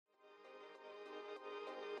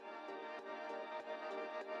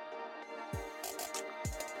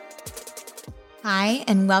Hi,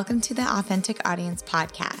 and welcome to the Authentic Audience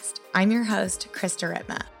Podcast. I'm your host, Krista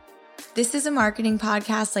Ritma. This is a marketing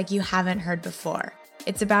podcast like you haven't heard before.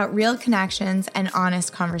 It's about real connections and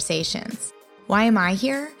honest conversations. Why am I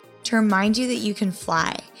here? To remind you that you can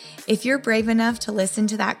fly. If you're brave enough to listen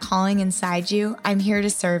to that calling inside you, I'm here to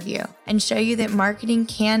serve you and show you that marketing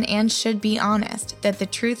can and should be honest, that the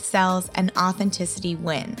truth sells and authenticity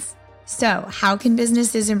wins. So, how can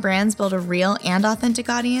businesses and brands build a real and authentic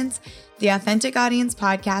audience? The Authentic Audience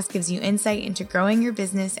Podcast gives you insight into growing your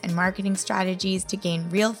business and marketing strategies to gain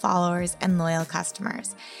real followers and loyal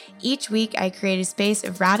customers. Each week, I create a space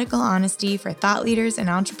of radical honesty for thought leaders and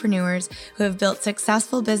entrepreneurs who have built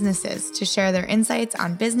successful businesses to share their insights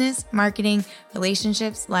on business, marketing,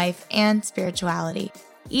 relationships, life, and spirituality.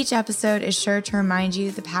 Each episode is sure to remind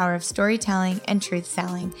you the power of storytelling and truth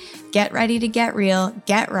selling. Get ready to get real,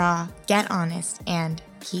 get raw, get honest, and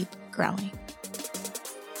keep growing.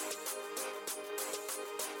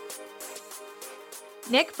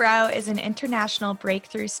 Nick Breau is an international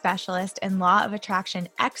breakthrough specialist and law of attraction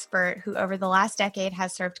expert who over the last decade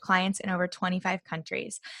has served clients in over 25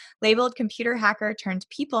 countries. Labeled computer hacker turned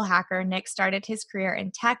people hacker, Nick started his career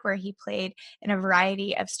in tech where he played in a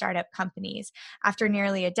variety of startup companies. After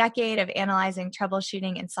nearly a decade of analyzing,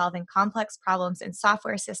 troubleshooting, and solving complex problems in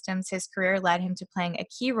software systems, his career led him to playing a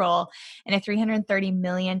key role in a $330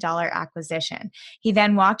 million acquisition. He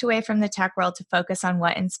then walked away from the tech world to focus on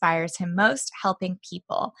what inspires him most, helping people.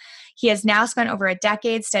 He has now spent over a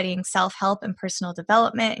decade studying self-help and personal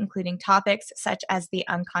development, including topics such as the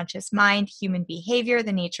unconscious mind, human behavior,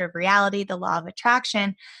 the nature of reality, the law of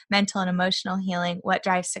attraction, mental and emotional healing, what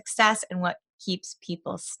drives success, and what keeps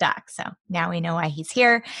people stuck. So now we know why he's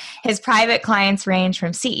here. His private clients range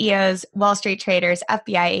from CEOs, Wall Street traders,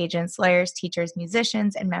 FBI agents, lawyers, teachers,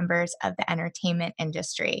 musicians, and members of the entertainment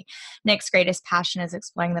industry. Nick's greatest passion is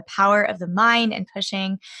exploring the power of the mind and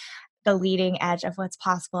pushing the leading edge of what's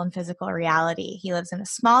possible in physical reality. He lives in a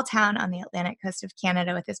small town on the Atlantic coast of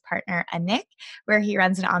Canada with his partner, Nick, where he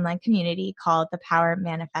runs an online community called the Power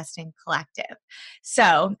Manifesting Collective.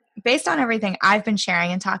 So based on everything I've been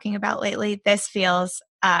sharing and talking about lately, this feels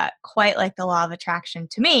quite like the law of attraction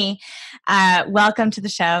to me. Welcome to the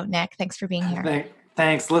show, Nick. Thanks for being here.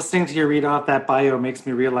 Thanks. Listening to you read off that bio makes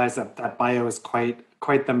me realize that bio is quite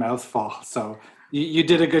the mouthful. So you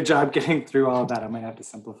did a good job getting through all of that. I might have to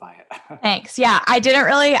simplify it. Thanks. Yeah,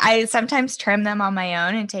 I sometimes trim them on my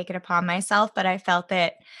own and take it upon myself, but I felt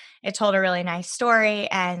that it told a really nice story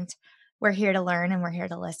and we're here to learn and we're here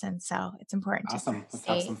to listen. So it's important Awesome. Let's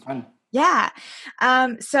have some fun. Yeah.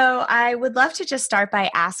 So I would love to just start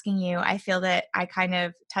by asking you, I feel that I kind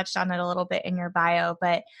of touched on it a little bit in your bio,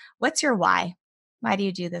 but what's your why? Why do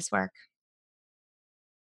you do this work?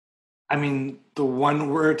 I mean, the one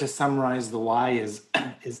word to summarize the why is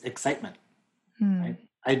excitement. Right?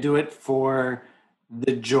 I do it for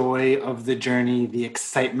the joy of the journey, the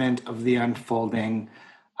excitement of the unfolding.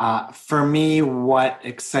 For me, what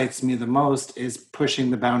excites me the most is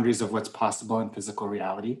pushing the boundaries of what's possible in physical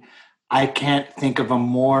reality. I can't think of a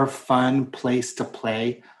more fun place to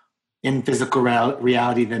play in physical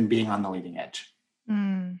reality than being on the leading edge.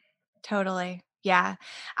 Totally. Yeah.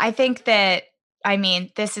 I think that,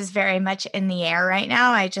 this is very much in the air right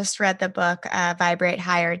now. I just read the book, Vibrate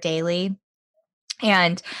Higher Daily,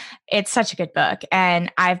 and it's such a good book.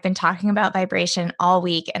 And I've been talking about vibration all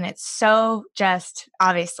week, and it's so just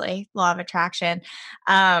obviously law of attraction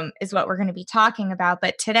is what we're going to be talking about.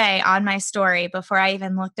 But today on my story, before I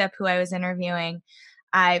even looked up who I was interviewing,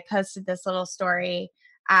 I posted this little story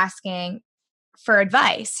asking for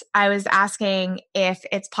advice. I was asking if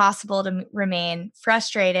it's possible to remain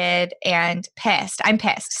frustrated and pissed. I'm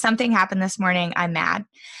pissed. Something happened this morning. I'm mad.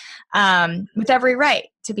 With every right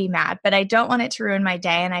to be mad, but I don't want it to ruin my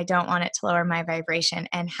day and I don't want it to lower my vibration.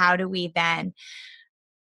 And how do we then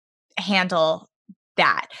handle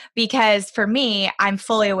that? Because for me, I'm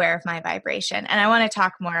fully aware of my vibration and I want to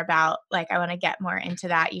talk more about, I want to get more into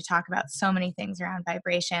that. You talk about so many things around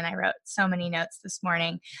vibration. I wrote so many notes this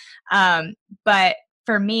morning. But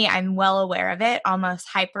for me, I'm well aware of it, almost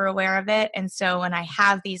hyper aware of it. And so when I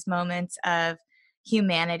have these moments of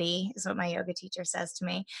humanity, is what my yoga teacher says to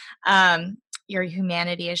me, your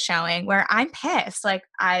humanity is showing, where I'm pissed,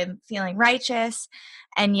 I'm feeling righteous,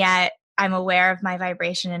 and yet I'm aware of my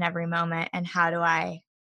vibration in every moment. And how do I?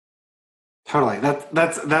 Totally.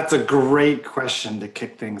 That's a great question to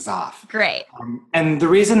kick things off. Great. And the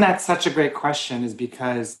reason that's such a great question is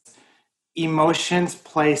because emotions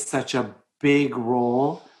play such a big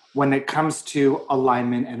role when it comes to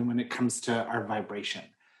alignment and when it comes to our vibration.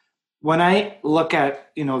 When I look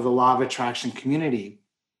at, the law of attraction community,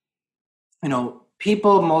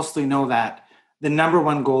 people mostly know that the number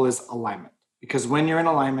one goal is alignment. Because when you're in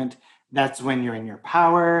alignment, that's when you're in your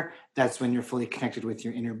power. That's when you're fully connected with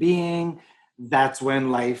your inner being. That's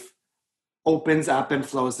when life opens up and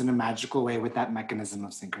flows in a magical way with that mechanism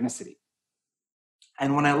of synchronicity.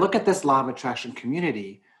 And when I look at this law of attraction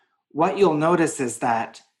community, what you'll notice is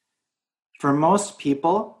that for most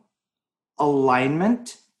people,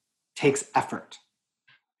 alignment takes effort.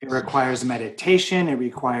 It requires meditation, it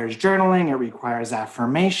requires journaling, it requires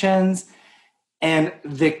affirmations. And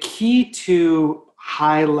the key to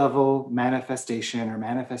high level manifestation or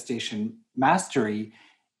manifestation mastery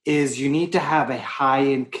is you need to have a high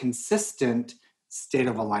and consistent state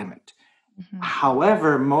of alignment. Mm-hmm.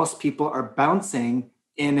 However, most people are bouncing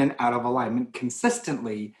in and out of alignment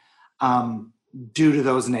consistently due to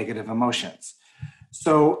those negative emotions.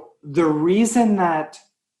 So the reason that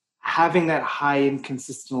having that high and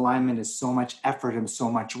consistent alignment is so much effort and so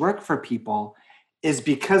much work for people is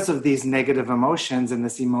because of these negative emotions and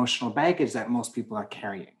this emotional baggage that most people are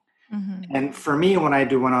carrying. Mm-hmm. And for me, when I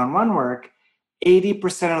do one-on-one work,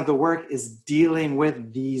 80% of the work is dealing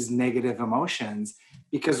with these negative emotions,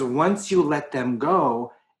 because once you let them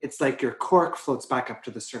go, it's like your cork floats back up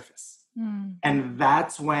to the surface. Mm. And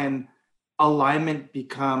that's when alignment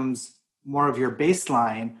becomes more of your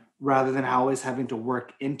baseline rather than always having to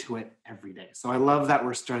work into it every day. So I love that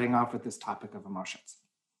we're starting off with this topic of emotions.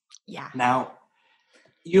 Yeah. Now,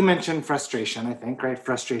 you mentioned frustration, I think, right?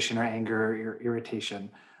 Frustration or anger or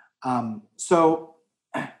irritation. So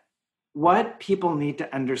what people need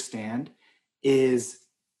to understand is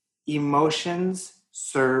emotions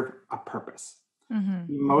serve a purpose.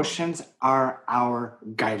 Mm-hmm. Emotions are our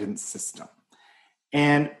guidance system.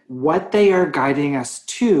 And what they are guiding us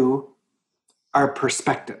to are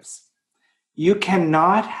perspectives. You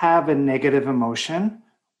cannot have a negative emotion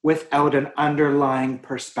without an underlying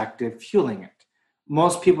perspective fueling it.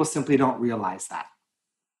 Most people simply don't realize that.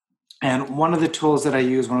 And one of the tools that I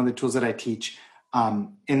use, one of the tools that I teach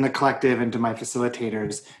in the collective and to my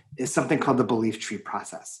facilitators is something called the belief tree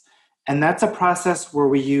process. And that's a process where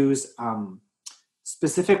we use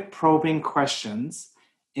specific probing questions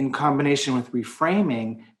in combination with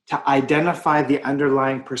reframing to identify the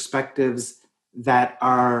underlying perspectives that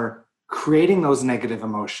are creating those negative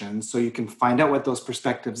emotions, so you can find out what those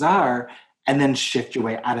perspectives are and then shift your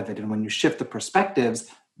way out of it. And when you shift the perspectives,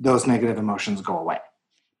 those negative emotions go away.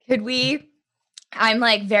 I'm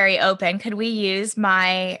like very open. Could we use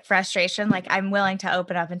my frustration? Like, I'm willing to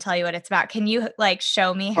open up and tell you what it's about. Can you like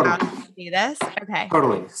show me how to do this? Okay.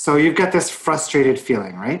 Totally. So you've got this frustrated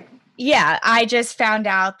feeling, right? Yeah, I just found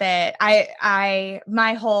out that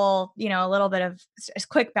my whole, a little bit of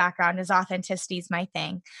quick background is authenticity is my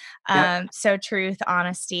thing. Yep. So truth,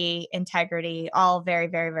 honesty, integrity, all very,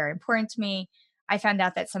 very, very important to me. I found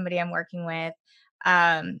out that somebody I'm working with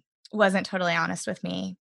wasn't totally honest with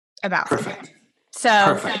me about Perfect.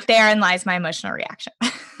 So therein lies my emotional reaction.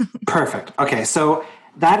 Perfect. Okay, so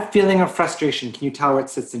that feeling of frustration, can you tell where it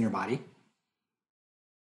sits in your body?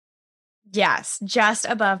 Yes, just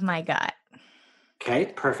above my gut. Okay,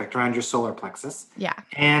 perfect. Around your solar plexus. Yeah.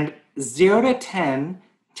 And 0 to 10,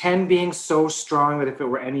 10 being so strong that if it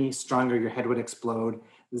were any stronger, your head would explode.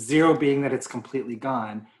 0 being that it's completely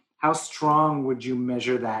gone. How strong would you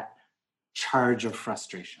measure that charge of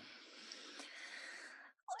frustration?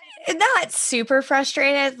 Not super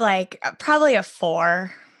frustrated, like probably a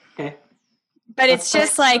 4. Okay. But it's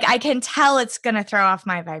just like, I can tell it's going to throw off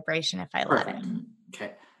my vibration if I let it.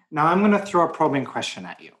 Okay. Now I'm going to throw a probing question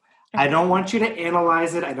at you. Okay. I don't want you to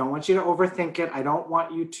analyze it. I don't want you to overthink it. I don't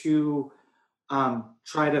want you to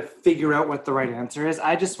try to figure out what the right answer is.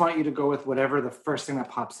 I just want you to go with whatever the first thing that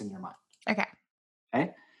pops in your mind. Okay.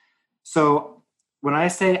 Okay. So when I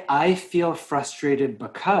say I feel frustrated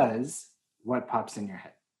because, what pops in your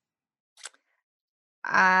head?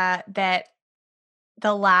 That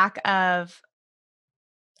the lack of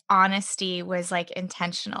honesty was like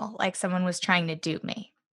intentional, like someone was trying to dupe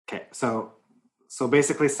me. Okay, so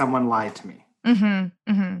basically someone lied to me.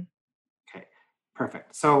 Mm-hmm. Mm-hmm. Okay,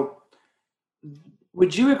 perfect. So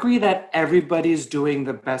would you agree that everybody's doing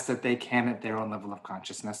the best that they can at their own level of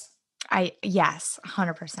consciousness? Yes,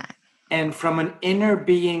 100%. And from an inner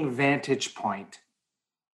being vantage point,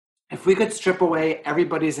 if we could strip away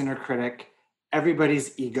everybody's inner critic,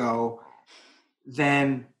 everybody's ego,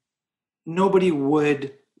 then nobody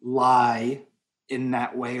would lie in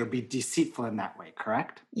that way or be deceitful in that way,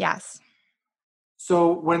 correct? Yes.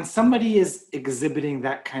 So when somebody is exhibiting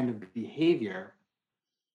that kind of behavior,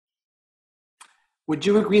 would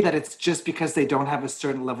you agree that it's just because they don't have a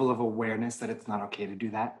certain level of awareness that it's not okay to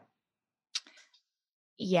do that?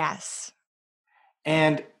 Yes.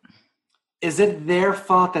 And is it their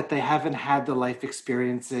fault that they haven't had the life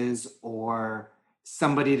experiences or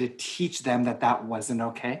somebody to teach them that that wasn't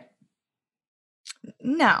okay?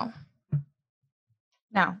 No,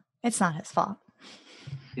 no, it's not his fault.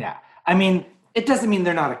 Yeah. I mean, it doesn't mean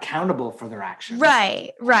they're not accountable for their actions.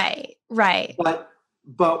 Right, right, right.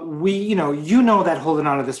 But we, you know that holding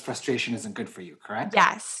on to this frustration isn't good for you, correct?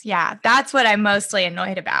 Yes, yeah. That's what I'm mostly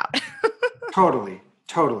annoyed about. Totally,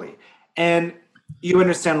 totally. And you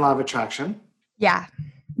understand law of attraction. Yeah.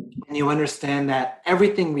 And you understand that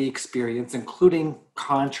everything we experience, including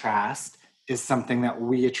contrast, is something that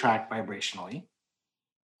we attract vibrationally.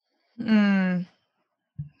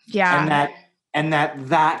 Yeah. And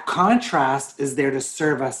that contrast is there to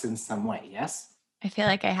serve us in some way. Yes. I feel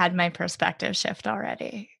like I had my perspective shift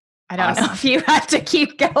already. I don't know Awesome. if you have to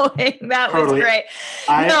keep going. That was Totally. great.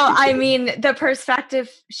 No, I mean, the perspective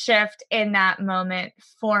shift in that moment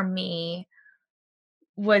for me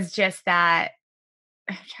was just that.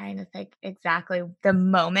 I'm trying to think exactly the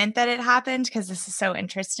moment that it happened, because this is so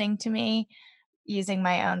interesting to me, using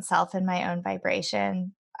my own self and my own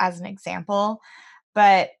vibration as an example.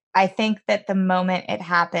 But I think that the moment it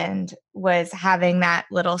happened was having that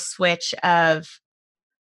little switch of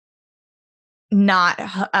not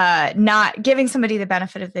giving somebody the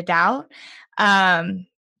benefit of the doubt, and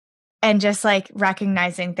just like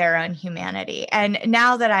recognizing their own humanity. And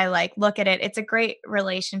now that I like look at it, it's a great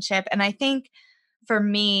relationship. And I think for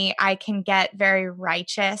me, I can get very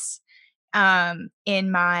righteous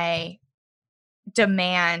in my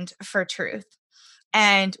demand for truth.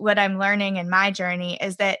 And what I'm learning in my journey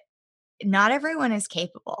is that not everyone is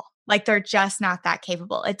capable. Like, they're just not that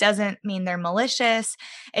capable. It doesn't mean they're malicious.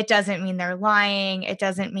 It doesn't mean they're lying. It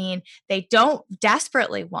doesn't mean they don't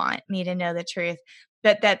desperately want me to know the truth,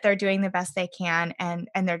 but that they're doing the best they can, and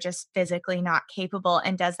they're just physically not capable.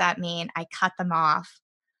 And does that mean I cut them off,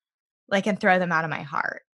 like, and throw them out of my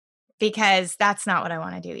heart? Because that's not what I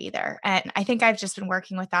want to do either. And I think I've just been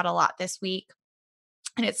working with that a lot this week.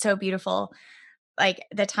 And it's so beautiful, like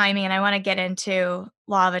the timing. And I want to get into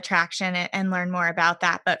law of attraction and learn more about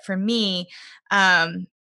that. But for me,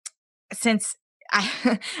 since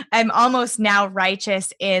I'm almost now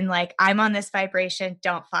righteous in like, I'm on this vibration,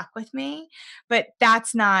 don't fuck with me. But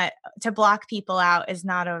that's not, to block people out is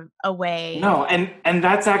not a way. No, and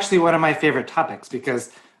that's actually one of my favorite topics,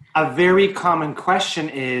 because a very common question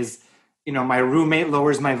is, my roommate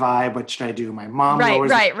lowers my vibe. What should I do? My mom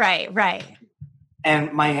lowers. Right.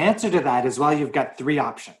 And my answer to that is, well, you've got three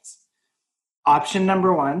options. Option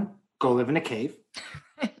number one, go live in a cave.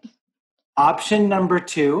 Option number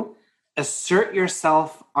two, assert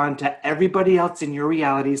yourself onto everybody else in your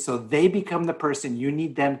reality so they become the person you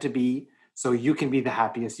need them to be so you can be the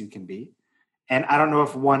happiest you can be. And I don't know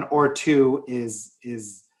if one or two is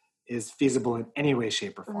feasible in any way,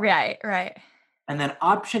 shape, or form. Right. And then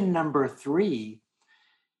option number three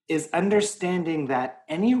is understanding that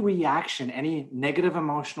any reaction, any negative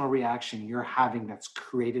emotional reaction you're having that's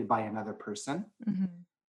created by another person,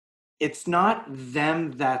 it's not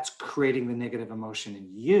them that's creating the negative emotion in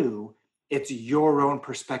you. It's your own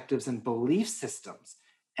perspectives and belief systems.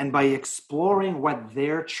 And by exploring what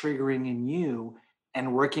they're triggering in you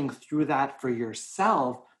and working through that for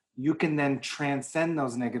yourself, you can then transcend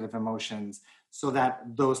those negative emotions so that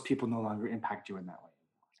those people no longer impact you in that way.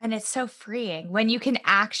 And it's so freeing when you can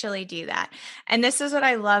actually do that. And this is what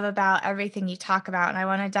I love about everything you talk about. And I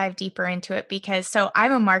want to dive deeper into it because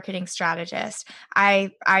I'm a marketing strategist. I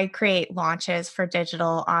create launches for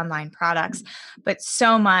digital online products, but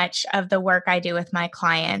so much of the work I do with my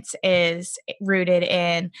clients is rooted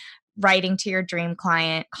in writing to your dream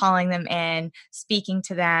client, calling them in, speaking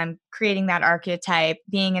to them, creating that archetype,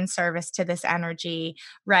 being in service to this energy,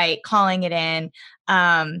 right? Calling it in.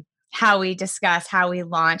 How we discuss, how we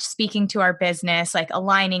launch, speaking to our business, like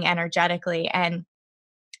aligning energetically. And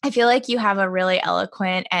I feel like you have a really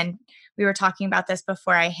eloquent, and we were talking about this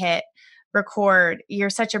before I hit record, you're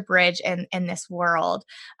such a bridge in this world,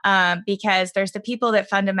 because there's the people that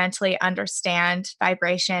fundamentally understand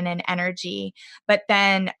vibration and energy, but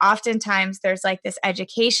then oftentimes there's like this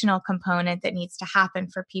educational component that needs to happen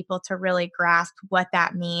for people to really grasp what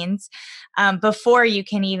that means, before you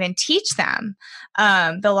can even teach them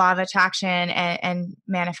the law of attraction and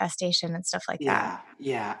manifestation and stuff like that.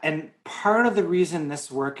 Yeah. And part of the reason this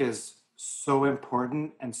work is so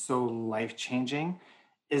important and so life-changing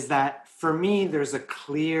is that for me, there's a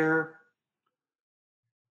clear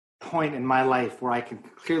point in my life where I can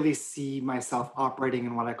clearly see myself operating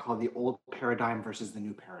in what I call the old paradigm versus the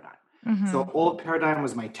new paradigm. So old paradigm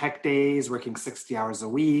was my tech days, working 60 hours a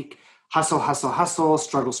week, hustle,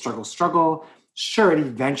 struggle. Sure, it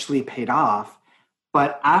eventually paid off.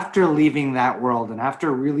 But after leaving that world and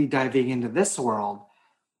after really diving into this world,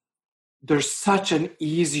 there's such an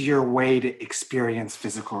easier way to experience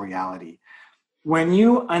physical reality. When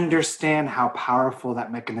you understand how powerful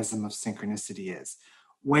that mechanism of synchronicity is,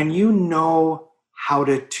 when you know how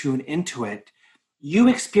to tune into it, you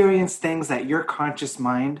experience things that your conscious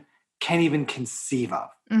mind can't even conceive of,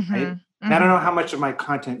 right? Mm-hmm. And I don't know Mm-hmm. how much of my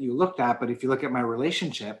content you looked at, but if you look at my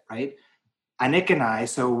relationship, right? Anik and I,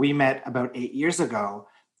 so we met about 8 years ago.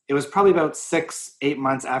 It was probably about 6, 8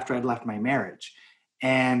 months after I'd left my marriage.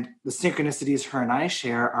 And the synchronicities her and I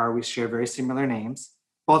share are we share very similar names.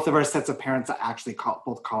 Both of our sets of parents actually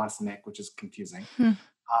both call us Nick, which is confusing. Hmm.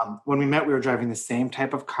 When we met, we were driving the same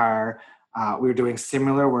type of car. We were doing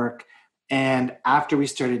similar work. And after we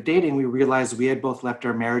started dating, we realized we had both left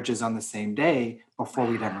our marriages on the same day before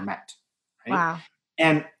we'd ever met. Right. Wow.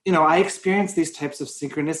 And, I experience these types of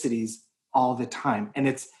synchronicities all the time. And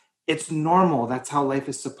it's normal. That's how life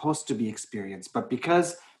is supposed to be experienced. But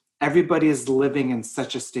because everybody is living in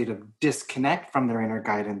such a state of disconnect from their inner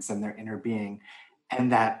guidance and their inner being,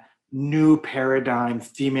 and that new paradigm,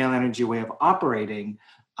 female energy way of operating,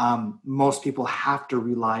 most people have to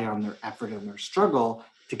rely on their effort and their struggle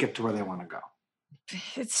to get to where they want to go.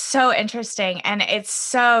 It's so interesting and it's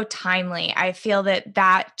so timely. I feel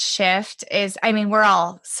that shift is, I mean, we're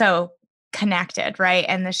all so connected, right?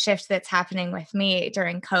 And the shift that's happening with me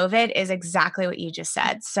during COVID is exactly what you just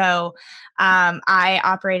said. So I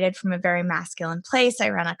operated from a very masculine place. I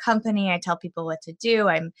run a company. I tell people what to do.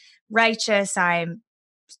 I'm righteous. I'm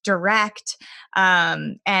direct.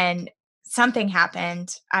 And something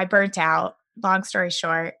happened. I burnt out, long story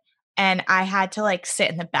short. And I had to like sit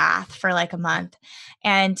in the bath for like a month.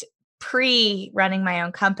 And pre running my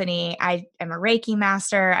own company, I am a Reiki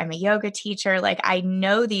master, I'm a yoga teacher. Like I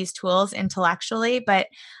know these tools intellectually, but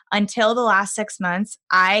until the last 6 months,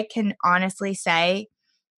 I can honestly say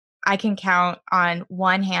I can count on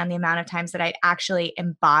one hand the amount of times that I actually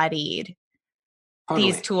embodied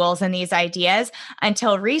these Totally. tools and these ideas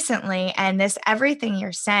until recently. And this everything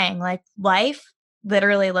you're saying, like life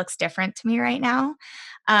literally looks different to me right now.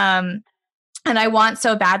 Um, and I want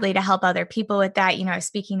so badly to help other people with that. I was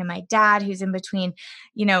speaking to my dad who's in between,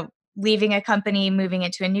 leaving a company, moving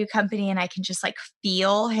into a new company, and I can just like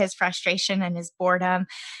feel his frustration and his boredom.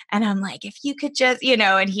 And I'm like, if you could just,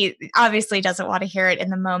 and he obviously doesn't want to hear it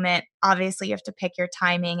in the moment. Obviously, you have to pick your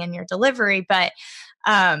timing and your delivery, but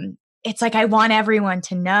it's like I want everyone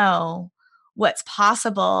to know what's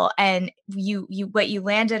possible. And you what you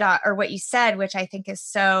landed on, or what you said, which I think is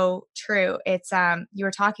so true. It's you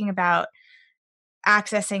were talking about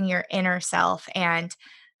accessing your inner self and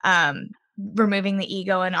um, removing the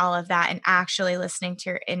ego and all of that and actually listening to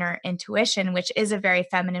your inner intuition, which is a very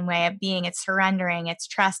feminine way of being. It's surrendering, it's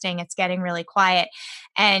trusting, it's getting really quiet.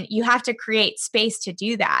 And you have to create space to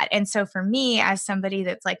do that. And so for me, as somebody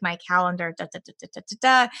that's like my calendar, da, da, da, da, da,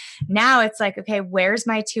 da, da, now it's like, okay, where's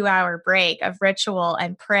my 2 hour break of ritual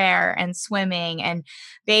and prayer and swimming and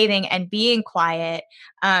bathing and being quiet?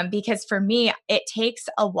 Because for me, it takes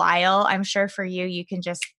a while. I'm sure for you, you can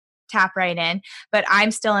just tap right in, but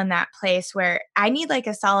I'm still in that place where I need like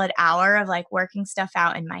a solid hour of like working stuff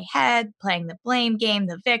out in my head, playing the blame game,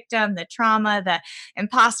 the victim, the trauma, the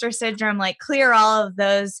imposter syndrome, like clear all of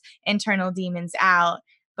those internal demons out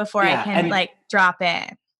before I Yeah. can And like drop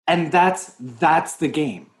in. that's the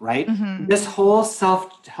game, right? Mm-hmm. This whole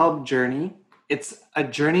self-help journey, it's a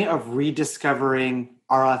journey of rediscovering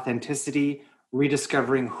our authenticity,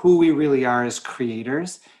 rediscovering who we really are as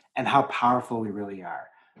creators and how powerful we really are.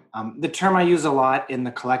 The term I use a lot in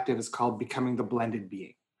the collective is called becoming the blended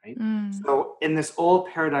being, right? Mm. So in this old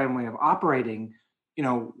paradigm way of operating,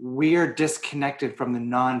 we are disconnected from the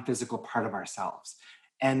non-physical part of ourselves.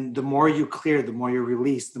 And the more you clear, the more you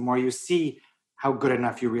release, the more you see how good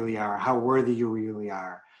enough you really are, how worthy you really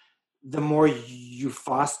are, the more you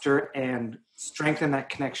foster and strengthen that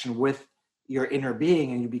connection with your inner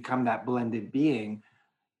being and you become that blended being.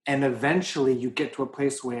 And eventually you get to a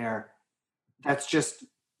place where that's just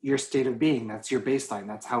your state of being. That's your baseline.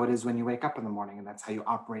 That's how it is when you wake up in the morning. And that's how you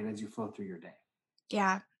operate as you flow through your day.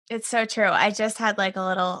 Yeah, it's so true. I just had like a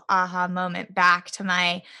little aha moment back to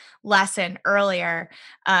my lesson earlier.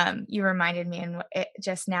 You reminded me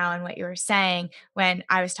just now in what you were saying when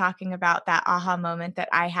I was talking about that aha moment that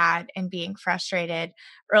I had and being frustrated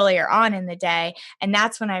earlier on in the day. And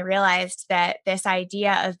that's when I realized that this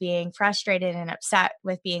idea of being frustrated and upset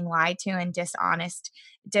with being lied to and dishonest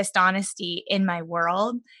dishonesty in my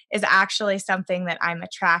world is actually something that I'm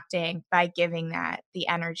attracting by giving that the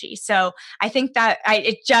energy. So I think that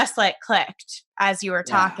it just like clicked as you were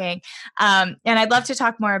Yeah. talking. And I'd love to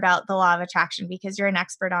talk more about the law of attraction because you're an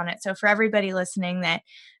expert on it. So for everybody listening that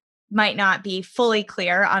might not be fully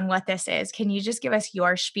clear on what this is, can you just give us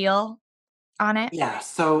your spiel on it? Yeah.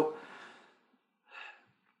 So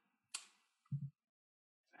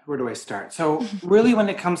where do I start? So really, when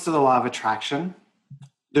it comes to the law of attraction,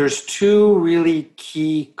 there's two really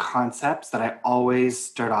key concepts that I always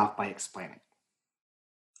start off by explaining.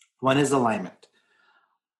 One is alignment.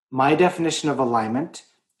 My definition of alignment,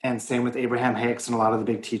 and same with Abraham Hicks and a lot of the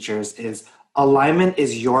big teachers, is alignment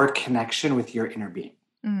is your connection with your inner being.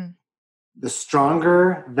 Mm. The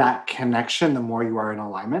stronger that connection, the more you are in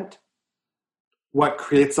alignment. What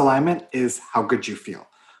creates alignment is how good you feel.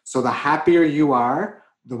 So the happier you are,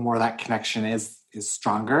 the more that connection is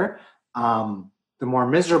stronger. The more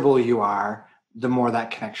miserable you are, the more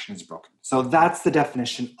that connection is broken. So that's the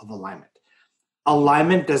definition of alignment.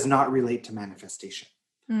 Alignment does not relate to manifestation.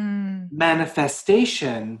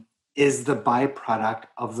 Manifestation is the byproduct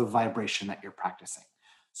of the vibration that you're practicing.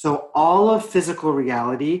 So all of physical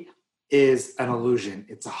reality is an illusion.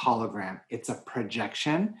 It's a hologram. It's a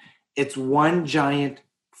projection. It's one giant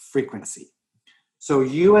frequency. So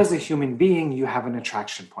you as a human being, you have an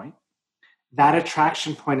attraction point. That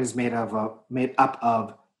attraction point is made up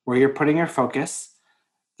of where you're putting your focus,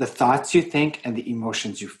 the thoughts you think, and the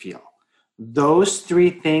emotions you feel. Those three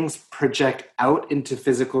things project out into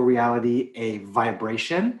physical reality a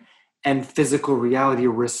vibration, and physical reality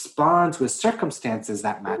responds with circumstances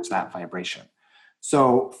that match that vibration.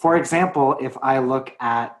 So, for example, if I look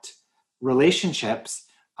at relationships,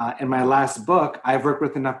 in my last book, I've worked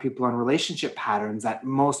with enough people on relationship patterns that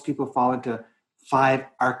most people fall into 5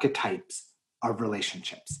 archetypes of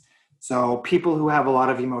relationships. So people who have a lot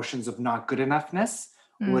of emotions of not good enoughness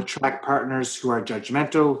will attract partners who are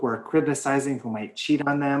judgmental, who are criticizing, who might cheat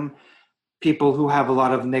on them. People who have a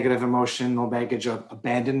lot of negative emotional baggage of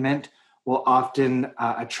abandonment will often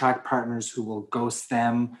attract partners who will ghost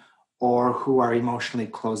them or who are emotionally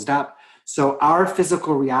closed up. So our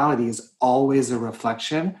physical reality is always a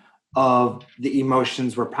reflection of the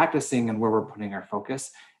emotions we're practicing and where we're putting our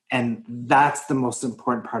focus. And that's the most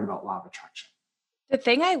important part about law of attraction. The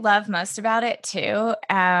thing I love most about it too,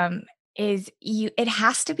 is it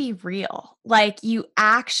has to be real. Like you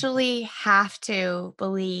actually have to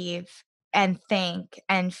believe and think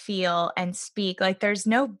and feel and speak. Like there's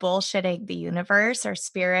no bullshitting the universe or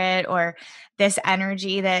spirit or this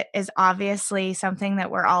energy that is obviously something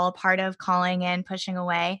that we're all a part of, calling in, pushing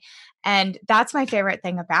away. And that's my favorite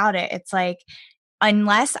thing about it. It's like,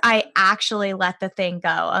 unless I actually let the thing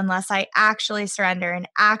go, unless I actually surrender and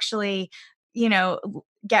actually,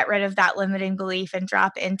 get rid of that limiting belief and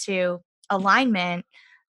drop into alignment,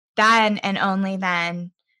 then and only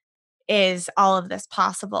then is all of this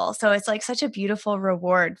possible. So it's like such a beautiful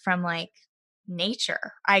reward from like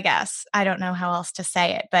nature, I guess. I don't know how else to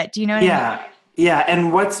say it, but do you know what I mean? Yeah.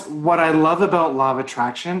 And what I love about law of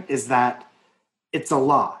attraction is that it's a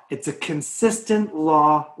law. It's a consistent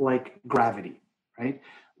law like gravity, right?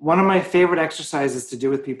 One of my favorite exercises to do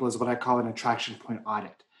with people is what I call an attraction point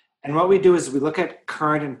audit. And what we do is we look at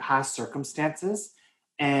current and past circumstances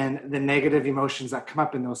and the negative emotions that come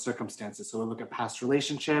up in those circumstances. So we look at past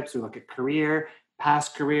relationships, we look at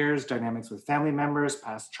past careers, dynamics with family members,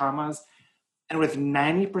 past traumas. And with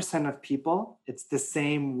 90% of people, it's the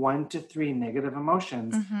same 1 to 3 negative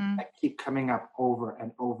emotions that keep coming up over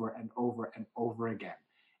and over and over and over again.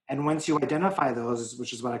 And once you identify those,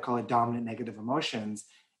 which is what I call a dominant negative emotions,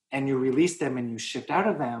 and you release them and you shift out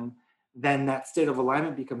of them, then that state of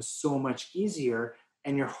alignment becomes so much easier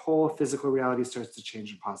and your whole physical reality starts to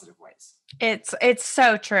change in positive ways. It's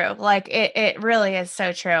so true. Like it really is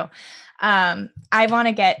so true. I want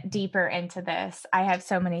to get deeper into this. I have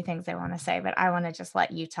so many things I want to say, but I want to just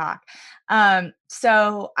let you talk.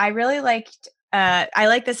 So I really I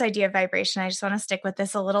like this idea of vibration. I just want to stick with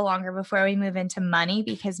this a little longer before we move into money,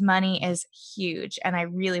 because money is huge and I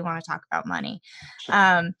really want to talk about money.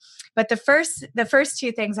 Sure. But the first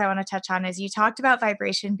two things I want to touch on is you talked about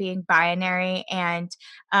vibration being binary and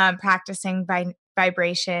practicing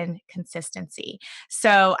vibration consistency.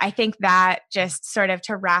 So I think that just sort of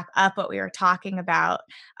to wrap up what we were talking about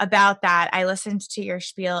that, I listened to your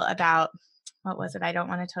spiel about, what was it? I don't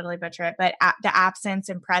want to totally butcher it, but the absence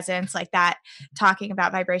and presence, like that, talking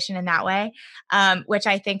about vibration in that way, which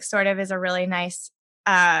I think sort of is a really nice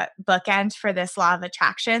bookend for this law of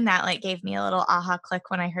attraction that like gave me a little aha click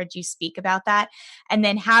when I heard you speak about that. And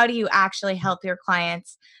then how do you actually help your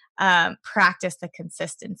clients practice the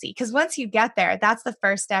consistency. Because once you get there, that's the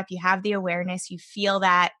first step. You have the awareness, you feel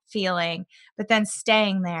that feeling, but then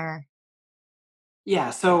staying there.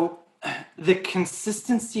 Yeah, so the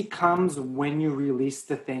consistency comes when you release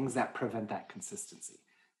the things that prevent that consistency.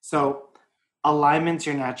 So alignment's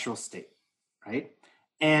your natural state, right?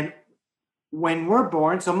 And when we're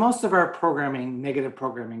born, so most of our programming, negative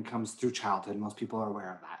programming, comes through childhood. Most people are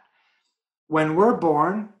aware of that. When we're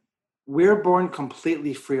born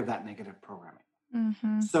completely free of that negative programming.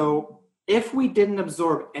 Mm-hmm. So if we didn't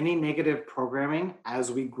absorb any negative programming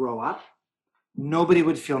as we grow up, nobody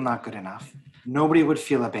would feel not good enough. Nobody would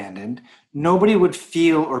feel abandoned. Nobody would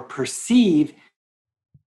feel or perceive.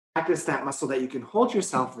 Practice that muscle that you can hold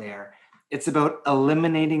yourself there. It's about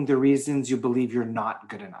eliminating the reasons you believe you're not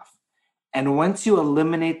good enough. And once you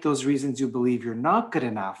eliminate those reasons you believe you're not good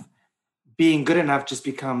enough, being good enough just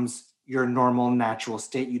becomes your normal, natural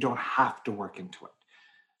state. You don't have to work into it.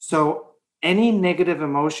 So any negative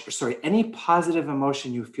emotion, any positive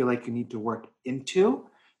emotion you feel like you need to work into,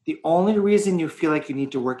 the only reason you feel like you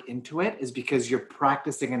need to work into it is because you're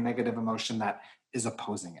practicing a negative emotion that is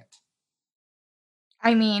opposing it.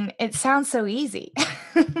 I mean, it sounds so easy.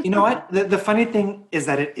 You know what? The funny thing is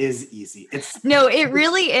that it is easy. No, it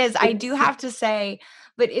really is. I do have to say,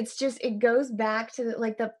 but it's just, it goes back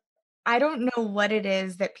to I don't know what it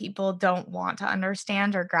is that people don't want to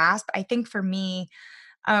understand or grasp. I think for me,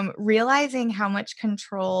 realizing how much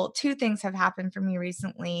control, two things have happened for me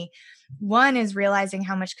recently. One is realizing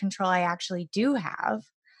how much control I actually do have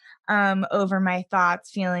over my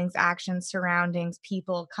thoughts, feelings, actions, surroundings,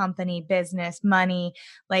 people, company, business, money.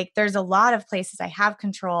 Like there's a lot of places I have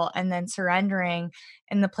control, and then surrendering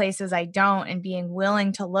in the places I don't, and being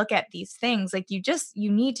willing to look at these things. Like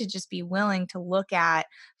you need to just be willing to look at,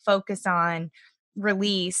 focus on,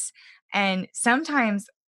 release. And sometimes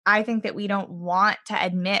I think that we don't want to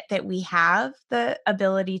admit that we have the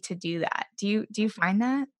ability to do that. Do you find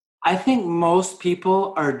that? I think most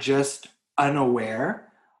people are just unaware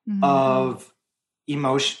Mm-hmm. of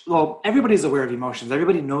emotion. Well, everybody's aware of emotions.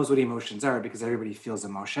 Everybody knows what emotions are because everybody feels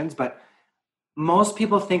emotions. But most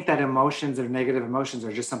people think that emotions or negative emotions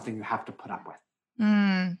are just something you have to put up with.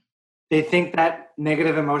 Mm. They think that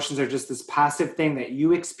negative emotions are just this passive thing that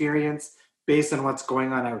you experience based on what's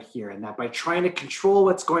going on out here. And that by trying to control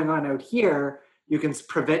what's going on out here, you can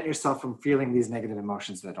prevent yourself from feeling these negative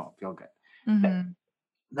emotions that don't feel good. Mm-hmm.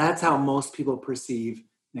 That's how most people perceive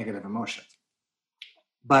negative emotions.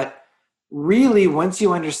 But really, once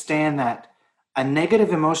you understand that a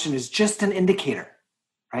negative emotion is just an indicator,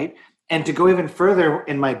 right? And to go even further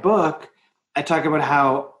in my book, I talk about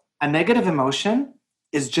how a negative emotion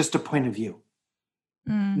is just a point of view.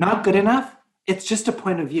 Mm. Not good enough, it's just a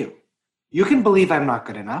point of view. You can believe I'm not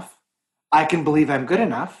good enough. I can believe I'm good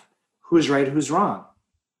enough. Who's right, who's wrong?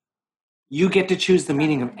 You get to choose the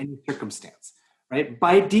meaning of any circumstance, right?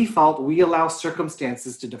 By default, we allow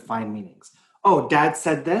circumstances to define meanings. Oh, dad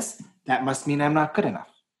said this, that must mean I'm not good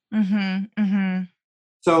enough. Mm-hmm. Mm-hmm.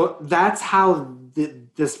 So that's how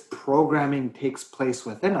this programming takes place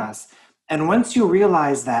within us. And once you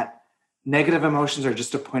realize that negative emotions are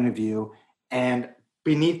just a point of view, and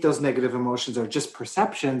beneath those negative emotions are just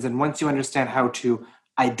perceptions, and once you understand how to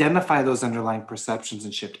identify those underlying perceptions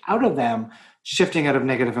and shift out of them, shifting out of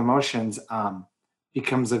negative emotions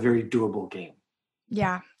becomes a very doable game.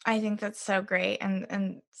 Yeah, I think that's so great,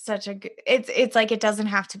 and such a good, it's like it doesn't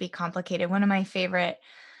have to be complicated. One of my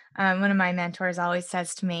mentors always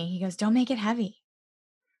says to me, he goes, "Don't make it heavy.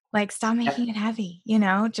 Like stop Yeah. making it heavy,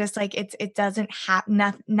 just like it doesn't have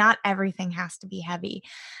not everything has to be heavy.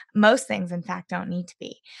 Most things in fact don't need to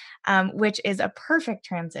be." Which is a perfect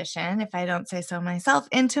transition, if I don't say so myself,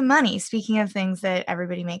 into money. Speaking of things that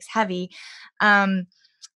everybody makes heavy, um,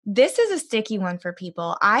 this is a sticky one for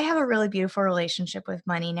people. I have a really beautiful relationship with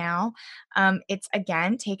money now. It's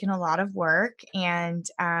again taken a lot of work and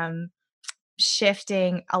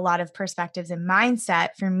shifting a lot of perspectives and mindset.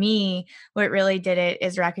 For me, what really did it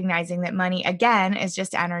is recognizing that money, again, is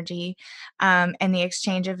just energy. And the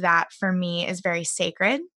exchange of that for me is very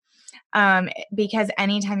sacred. Because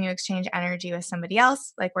anytime you exchange energy with somebody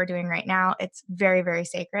else, like we're doing right now, it's very, very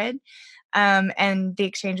sacred. And the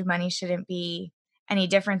exchange of money shouldn't be any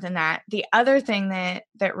different than that. The other thing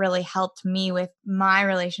that really helped me with my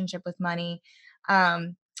relationship with money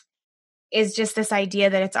is just this idea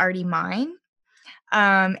that it's already mine.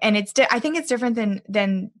 And I think it's different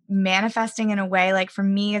than manifesting in a way. Like for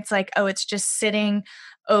me, it's like, oh, it's just sitting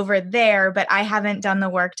over there, but I haven't done the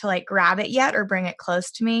work to like grab it yet or bring it close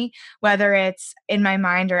to me, whether it's in my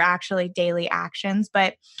mind or actually daily actions.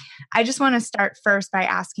 But I just want to start first by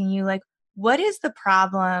asking you, like, what is the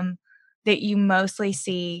problem that you mostly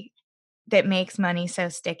see that makes money so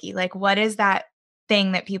sticky? Like, what is that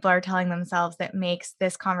thing that people are telling themselves that makes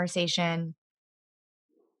this conversation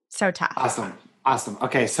so tough? Awesome.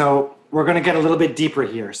 Okay, so we're going to get a little bit deeper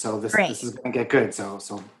here. So this Great. is going to get good.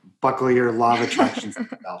 So buckle your law of attraction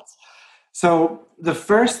belts. So the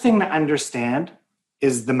first thing to understand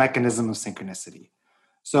is the mechanism of synchronicity.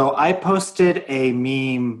 So I posted a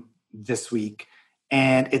meme this week,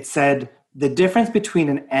 and it said the difference between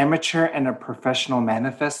an amateur and a professional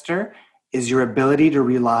manifester is your ability to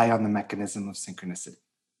rely on the mechanism of synchronicity.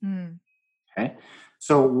 Okay.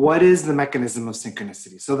 So what is the mechanism of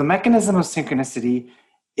synchronicity? So the mechanism of synchronicity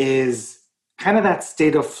is kind of that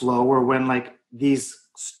state of flow where when like these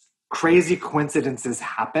crazy coincidences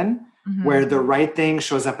happen, where the right thing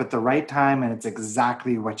shows up at the right time and it's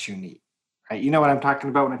exactly what you need, right? You know what I'm talking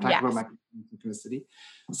about when I talk about mechanism of synchronicity?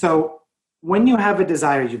 So when you have a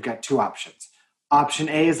desire, you've got two options. Option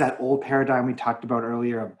A is that old paradigm we talked about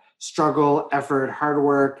earlier of struggle, effort, hard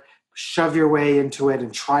work, shove your way into it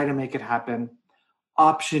and try to make it happen.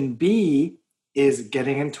 Option B is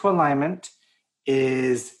getting into alignment,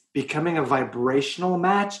 is becoming a vibrational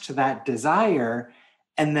match to that desire,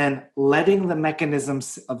 and then letting the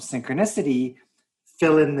mechanisms of synchronicity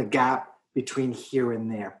fill in the gap between here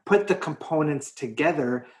and there. Put the components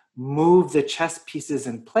together, move the chess pieces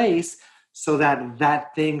in place so that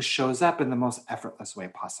that thing shows up in the most effortless way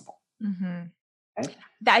possible. Okay?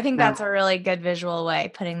 I think that's a really good visual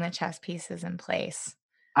way, putting the chess pieces in place.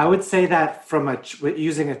 I would say that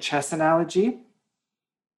using a chess analogy,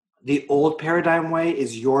 the old paradigm way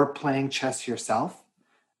is you're playing chess yourself.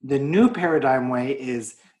 The new paradigm way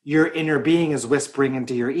is your inner being is whispering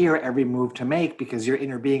into your ear every move to make because your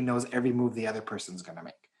inner being knows every move the other person's going to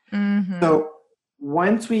make. So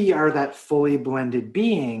once we are that fully blended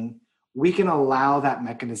being, we can allow that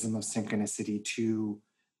mechanism of synchronicity to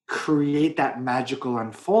create that magical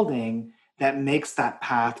unfolding that makes that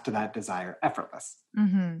path to that desire effortless.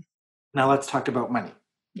 Now let's talk about money.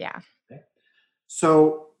 Yeah. Okay.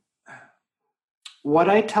 So what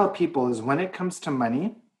I tell people is when it comes to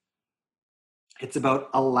money, it's about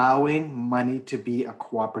allowing money to be a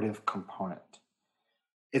cooperative component.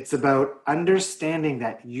 It's about understanding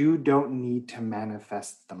that you don't need to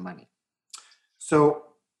manifest the money. So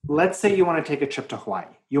let's say you want to take a trip to Hawaii.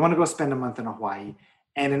 You want to go spend a month in Hawaii.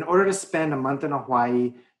 And in order to spend a month in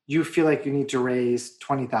Hawaii, you feel like you need to raise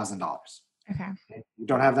 $20,000. Okay. You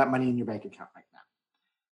don't have that money in your bank account right now.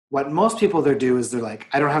 What most people do is they're like,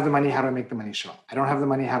 I don't have the money. How do I make the money show up? I don't have the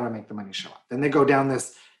money. How do I make the money show up? Then they go down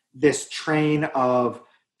this train of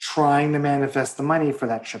trying to manifest the money for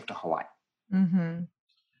that trip to Hawaii. You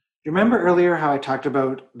remember earlier how I talked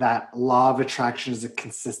about that law of attraction is a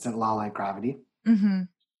consistent law like gravity?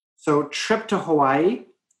 So trip to Hawaii,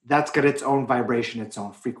 that's got its own vibration, its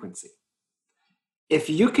own frequency. If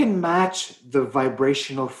you can match the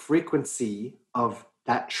vibrational frequency of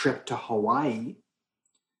that trip to Hawaii,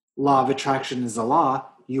 law of attraction is a law,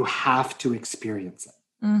 you have to experience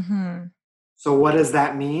it. So what does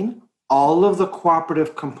that mean? All of the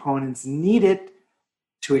cooperative components needed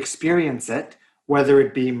to experience it, whether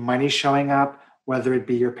it be money showing up, whether it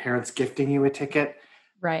be your parents gifting you a ticket.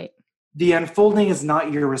 Right. The unfolding is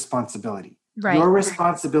not your responsibility. Right. Your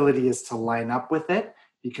responsibility is to line up with it,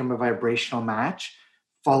 become a vibrational match,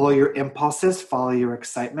 follow your impulses, follow your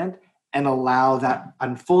excitement, and allow that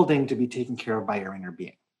unfolding to be taken care of by your inner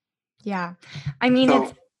being. Yeah. I mean,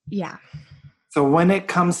 So when it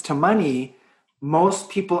comes to money, most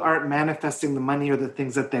people aren't manifesting the money or the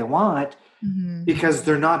things that they want because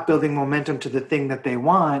they're not building momentum to the thing that they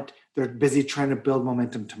want. They're busy trying to build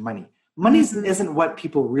momentum to money. Money isn't what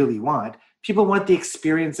people really want. People want the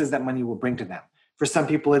experiences that money will bring to them. For some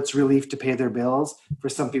people, it's relief to pay their bills. For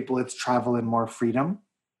some people, it's travel and more freedom,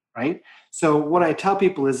 right? So what I tell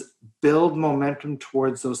people is build momentum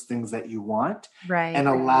towards those things that you want, and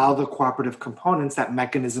allow the cooperative components, that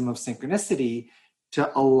mechanism of synchronicity, to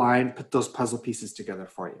align, put those puzzle pieces together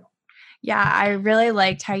for you. Yeah, I really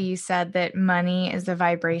liked how you said that money is the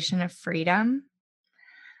vibration of freedom.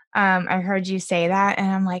 I heard you say that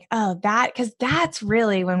and I'm like, oh, because that's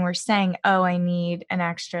really when we're saying, oh, I need an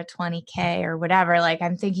extra 20K or whatever. Like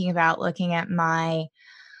I'm thinking about looking at my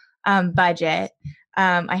budget.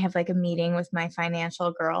 I have like a meeting with my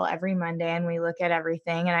financial girl every Monday and we look at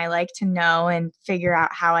everything and I like to know and figure out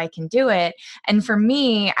how I can do it. And for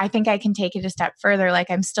me, I think I can take it a step further. Like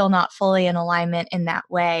I'm still not fully in alignment in that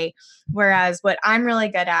way. Whereas what I'm really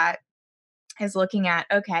good at is looking at,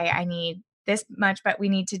 okay, I need this much, but we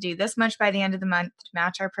need to do this much by the end of the month to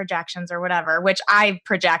match our projections or whatever, which I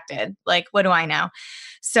projected. Like, what do I know?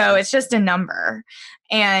 So it's just a number.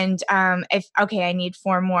 And if, okay, I need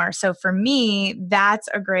 4 more. So for me, that's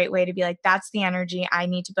a great way to be like, that's the energy I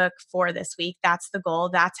need to book for this week. That's the goal.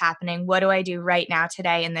 That's happening. What do I do right now,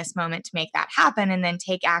 today, in this moment to make that happen? And then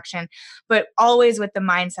take action, but always with the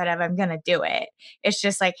mindset of I'm going to do it. It's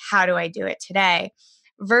just like, how do I do it today?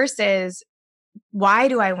 Versus, why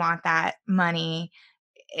do I want that money?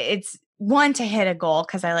 It's one, to hit a goal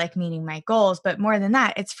because I like meeting my goals, but more than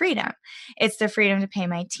that, it's freedom. It's the freedom to pay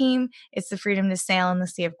my team. It's the freedom to sail in the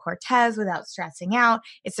Sea of Cortez without stressing out.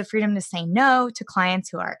 It's the freedom to say no to clients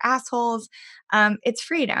who are assholes. It's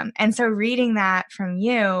freedom. And so reading that from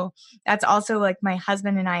you, that's also like my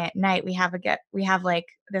husband and I at night, we have like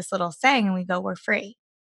this little saying, and we go, we're free.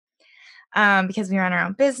 Because we run our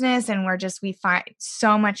own business, and we find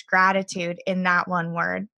so much gratitude in that one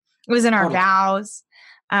word. It was in our vows.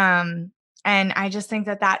 And I just think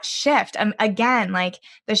that shift, again, like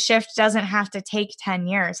the shift doesn't have to take 10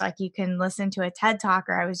 years. Like you can listen to a TED talk,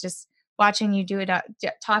 or I was just watching you do a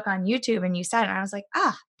talk on YouTube, and you said it, and I was like,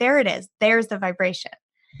 there it is. There's the vibration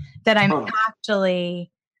that I'm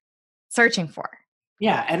actually searching for.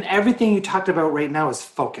 Yeah. And everything you talked about right now is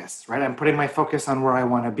focus, right? I'm putting my focus on where I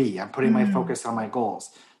want to be. I'm putting my focus on my goals.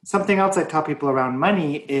 Something else I tell people around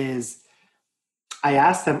money is I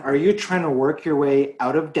ask them, are you trying to work your way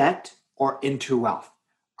out of debt or into wealth?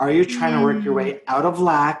 Are you trying to work your way out of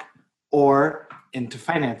lack or into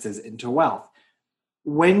finances, into wealth?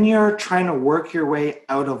 When you're trying to work your way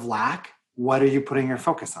out of lack, what are you putting your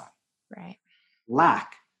focus on? Right.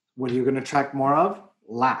 Lack. What are you going to attract more of?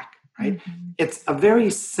 Lack. Right? It's a very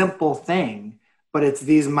simple thing, but it's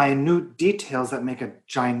these minute details that make a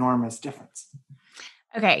ginormous difference.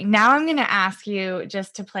 Okay, now I'm going to ask you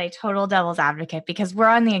just to play total devil's advocate, because we're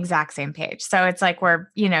on the exact same page. So it's like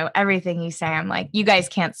everything you say, I'm like, you guys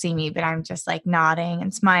can't see me, but I'm just like nodding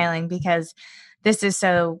and smiling because this is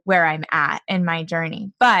so where I'm at in my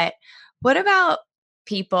journey. But what about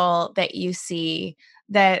people that you see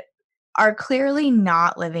that are clearly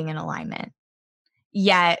not living in alignment,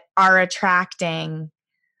 yet are attracting?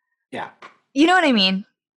 Yeah. You know what I mean?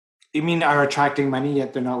 You mean are attracting money,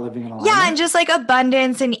 yet they're not living in alignment? Yeah, and just like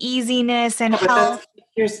abundance and easiness and health.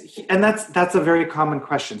 That's a very common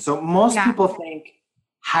question. So most people think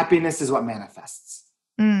happiness is what manifests,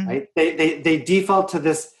 right? They default to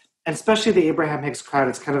this, and especially the Abraham Hicks crowd,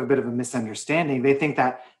 it's kind of a bit of a misunderstanding. They think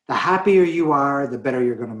that the happier you are, the better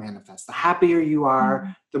you're going to manifest. The happier you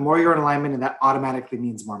are, the more you're in alignment, and that automatically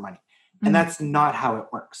means more money. And that's not how it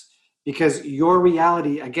works. Because your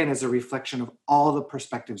reality, again, is a reflection of all the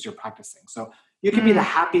perspectives you're practicing. So you can be the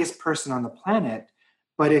happiest person on the planet,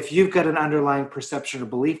 but if you've got an underlying perception or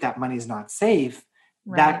belief that money's not safe,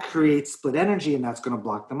 that creates split energy, and that's going to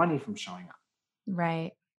block the money from showing up.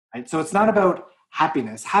 Right. So it's not about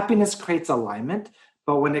happiness. Happiness creates alignment,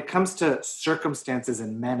 but when it comes to circumstances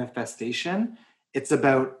and manifestation, it's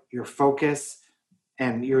about your focus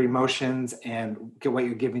and your emotions and what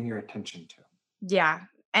you're giving your attention to. Yeah.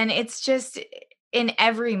 And it's just in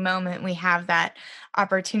every moment we have that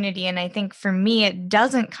opportunity. And I think for me, it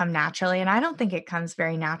doesn't come naturally. And I don't think it comes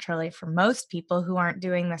very naturally for most people who aren't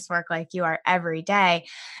doing this work like you are every day.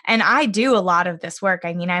 And I do a lot of this work.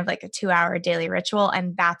 I mean, I have like a 2-hour daily ritual,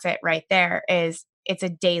 and that's it right there. It's a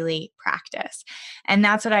daily practice. And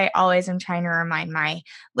that's what I always am trying to remind my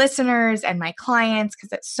listeners and my clients,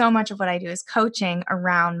 because it's so much of what I do is coaching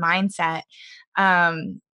around mindset.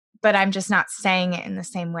 But I'm just not saying it in the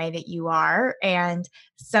same way that you are. And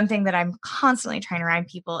something that I'm constantly trying to remind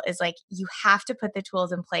people is like, you have to put the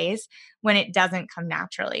tools in place when it doesn't come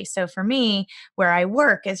naturally. So for me, where I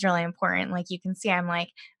work is really important. Like you can see, I'm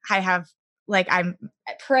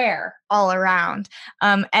prayer all around,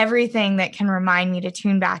 everything that can remind me to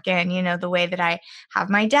tune back in, the way that I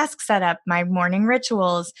have my desk set up, my morning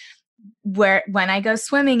rituals, when I go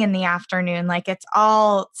swimming in the afternoon, like it's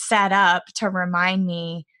all set up to remind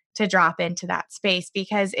me to drop into that space,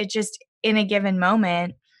 because it just, in a given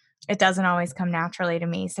moment, it doesn't always come naturally to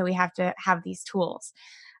me. So we have to have these tools.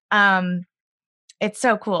 It's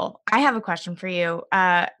so cool. I have a question for you.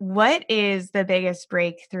 What is the biggest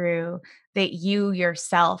breakthrough that you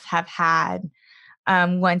yourself have had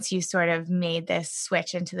once you sort of made this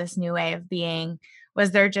switch into this new way of being?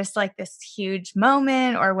 Was there just like this huge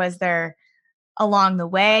moment, or was there along the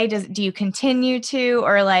way? Do you continue to,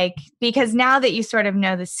 or like, because now that you sort of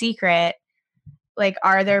know the secret, like,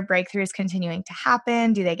 are there breakthroughs continuing to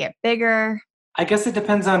happen? Do they get bigger? I guess it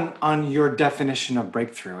depends on your definition of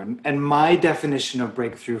breakthrough. And my definition of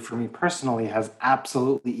breakthrough for me personally has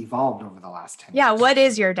absolutely evolved over the last 10 years. Yeah, what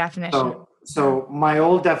is your definition? So So my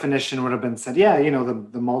old definition would have been said, yeah,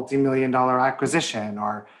 the multi-million-dollar acquisition,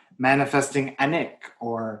 or manifesting a Nick,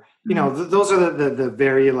 or those are the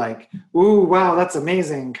very like, ooh, wow, that's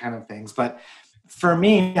amazing kind of things. But for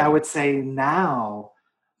me, I would say now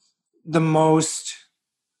the most,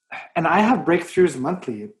 and I have breakthroughs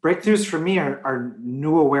monthly. Breakthroughs for me are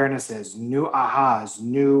new awarenesses, new ahas,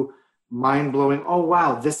 new mind-blowing, oh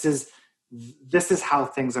wow, this is how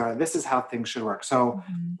things are. This is how things should work. So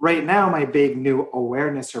right now, my big new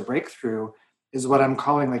awareness or breakthrough is what I'm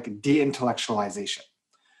calling like de-intellectualization.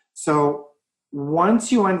 So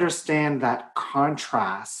once you understand that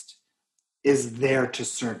contrast is there to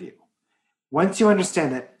serve you, once you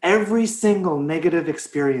understand that every single negative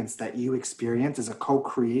experience that you experience is a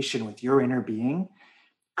co-creation with your inner being,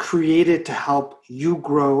 created to help you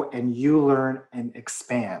grow and you learn and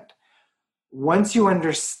expand. Once you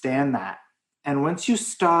understand that, and once you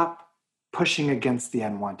stop pushing against the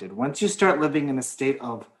unwanted, once you start living in a state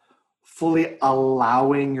of fully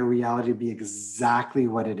allowing your reality to be exactly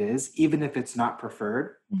what it is, even if it's not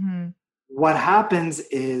preferred, what happens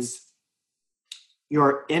is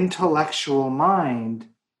your intellectual mind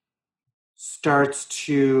starts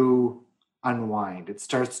to unwind. It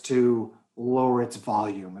starts to lower its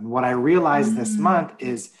volume. And what I realized this month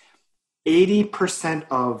is 80%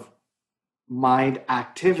 of mind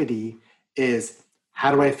activity is,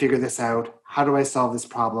 how do I figure this out? How do I solve this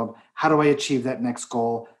problem? How do I achieve that next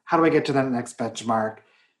goal? How do I get to that next benchmark?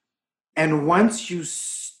 And once you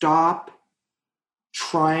stop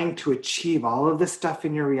trying to achieve all of this stuff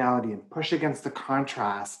in your reality and push against the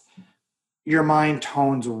contrast, your mind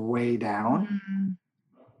tones way down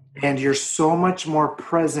and you're so much more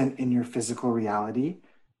present in your physical reality.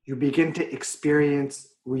 You begin to experience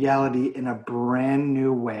reality in a brand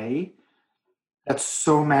new way that's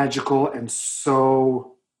so magical and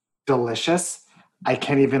so delicious. I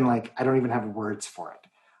don't even have words for it.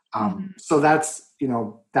 So that's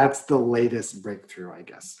the latest breakthrough, I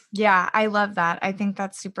guess. Yeah, I love that. I think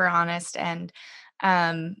that's super honest. And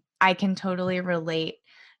I can totally relate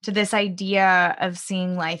to this idea of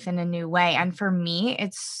seeing life in a new way. And for me,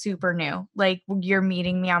 it's super new. Like, you're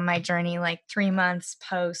meeting me on my journey, like 3 months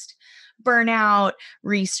post burnout,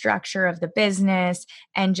 restructure of the business,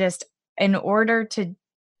 and just in order to,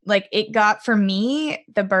 like, it got, for me,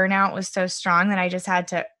 the burnout was so strong that I just had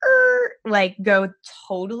to go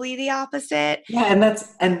totally the opposite. Yeah,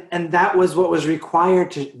 and that was what was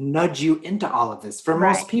required to nudge you into all of this. For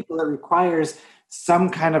most people, it requires some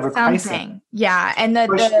kind of a crisis. Yeah, and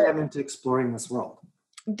push them into exploring this world.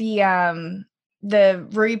 The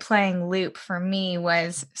replaying loop for me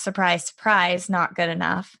was, surprise, surprise, not good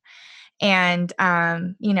enough. And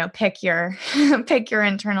pick your pick your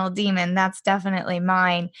internal demon. That's definitely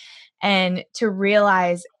mine. And to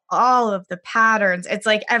realize all of the patterns, it's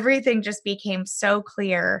like everything just became so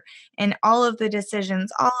clear, and all of the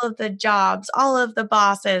decisions, all of the jobs, all of the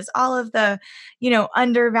bosses, all of the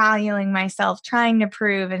undervaluing myself, trying to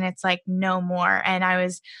prove, and it's like no more. And I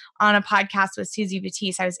was on a podcast with Susie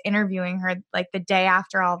Batiste. I was interviewing her like the day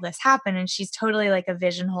after all this happened, and she's totally like a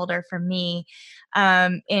vision holder for me,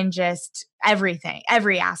 in just everything,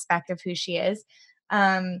 every aspect of who she is.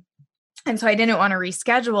 And so I didn't want to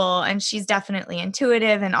reschedule. And she's definitely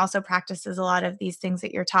intuitive and also practices a lot of these things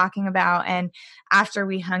that you're talking about. And after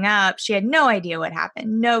we hung up, she had no idea what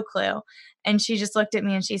happened, no clue. And she just looked at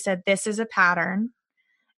me and she said, "This is a pattern.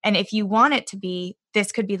 And if you want it to be,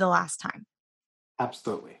 this could be the last time."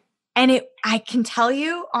 Absolutely. And I can tell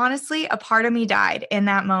you, honestly, a part of me died in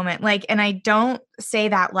that moment. Like, and I don't say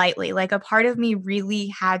that lightly. Like, a part of me really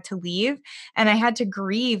had to leave, and I had to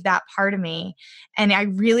grieve that part of me. And I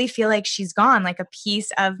really feel like she's gone. Like, a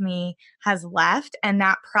piece of me has left. And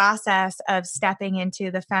that process of stepping into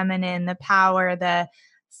the feminine, the power, the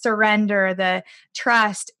surrender, the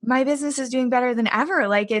trust, my business is doing better than ever.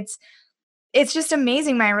 Like, it's just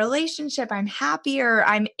amazing. My relationship, I'm happier,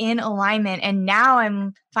 I'm in alignment. And now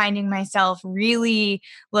I'm finding myself really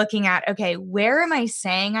looking at, okay, where am I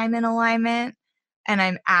saying I'm in alignment and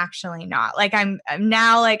I'm actually not? Like, I'm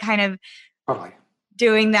now like kind of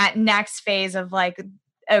doing that next phase of like,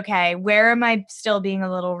 okay, where am I still being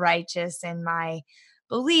a little righteous and my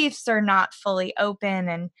beliefs are not fully open?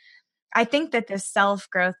 And I think that this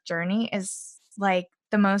self-growth journey is like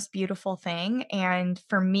the most beautiful thing. And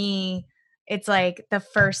for me, it's like the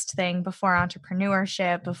first thing before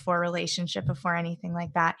entrepreneurship, before relationship, before anything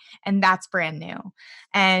like that. And that's brand new.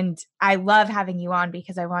 And I love having you on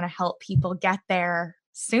because I want to help people get there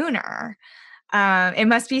sooner. It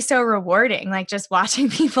must be so rewarding, like just watching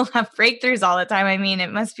people have breakthroughs all the time. I mean,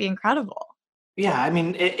 it must be incredible. Yeah, I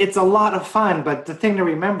mean, it's a lot of fun, but the thing to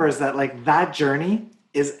remember is that like that journey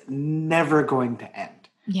is never going to end.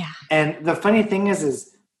 Yeah. And the funny thing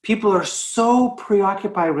is people are so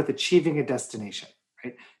preoccupied with achieving a destination,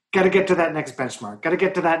 right? Got to get to that next benchmark, got to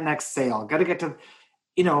get to that next sale, got to get to,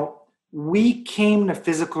 we came to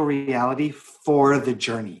physical reality for the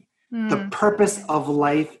journey. The purpose of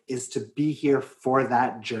life is to be here for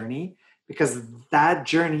that journey, because that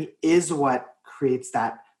journey is what creates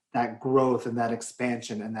that growth and that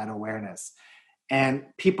expansion and that awareness. And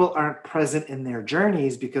people aren't present in their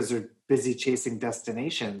journeys because they're busy chasing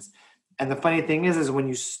destinations. And the funny thing is when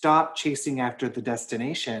you stop chasing after the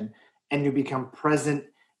destination and you become present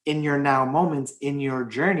in your now moments, in your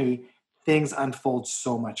journey, things unfold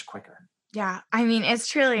so much quicker. Yeah, I mean, it's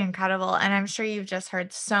truly incredible, and I'm sure you've just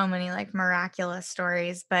heard so many, like, miraculous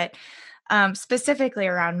stories, but, specifically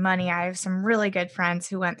around money, I have some really good friends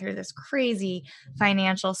who went through this crazy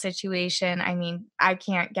financial situation. I mean, I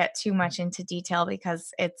can't get too much into detail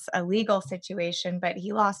because it's a legal situation, but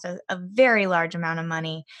he lost a very large amount of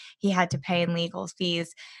money he had to pay in legal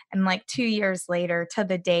fees, and, like, 2 years later to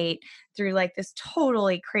the date, through like this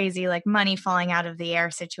totally crazy like money falling out of the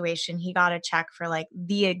air situation, he got a check for like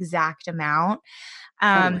the exact amount.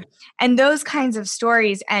 um, Totally. and those kinds of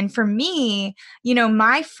stories. And for me,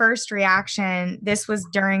 my first reaction, this was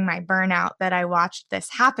during my burnout that I watched this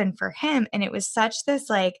happen for him, and it was such this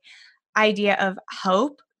like idea of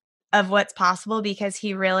hope of what's possible, because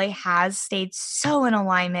he really has stayed so in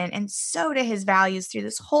alignment and so to his values through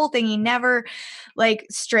this whole thing. He never like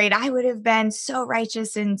strayed. I would have been so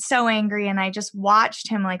righteous and so angry, and I just watched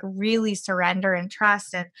him like really surrender and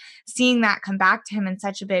trust, and seeing that come back to him in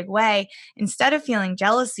such a big way. Instead of feeling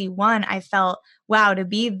jealousy, one, I felt, wow, to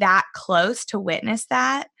be that close to witness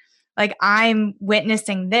that. Like, I'm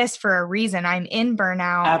witnessing this for a reason. I'm in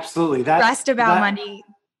burnout, Absolutely. stressed about money.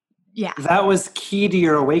 Yeah. That was key to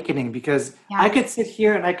your awakening, because I Yes. could sit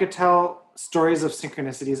here and I could tell stories of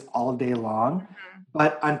synchronicities all day long, Mhm.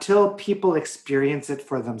 but until people experience it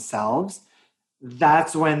for themselves,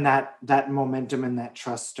 that's when that momentum and that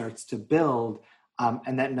trust starts to build,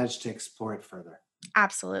 and that nudge to explore it further.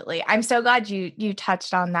 Absolutely. I'm so glad you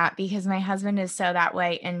touched on that, because my husband is so that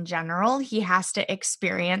way in general. He has to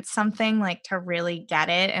experience something like to really get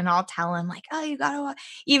it. And I'll tell him like, "Oh, you got to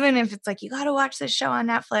even if it's like you got to watch this show on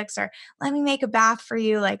Netflix, or let me make a bath for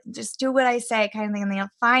you, like just do what I say," kind of thing. And then he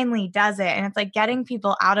finally does it. And it's like getting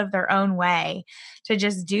people out of their own way to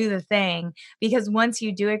just do the thing, because once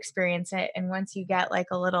you do experience it and once you get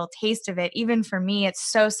like a little taste of it, even for me, it's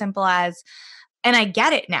so simple as, and I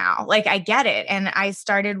get it now. Like, I get it. And I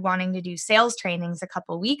started wanting to do sales trainings a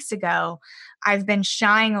couple weeks ago. I've been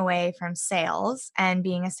shying away from sales and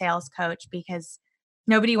being a sales coach because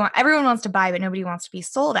everyone wants to buy, but nobody wants to be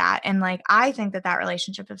sold at. And like, I think that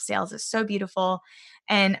relationship of sales is so beautiful.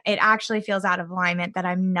 And it actually feels out of alignment that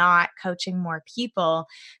I'm not coaching more people.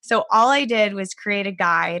 So all I did was create a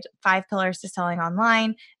guide, 5 pillars to selling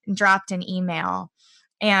online, and dropped an email.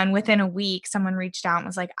 And within a week, someone reached out and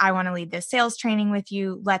was like, "I want to lead this sales training with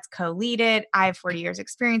you. Let's co-lead it. I have 40 years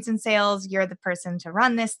experience in sales. You're the person to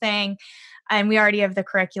run this thing." And we already have the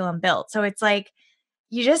curriculum built. So it's like,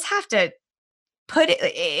 you just have to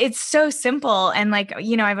it's so simple. And like,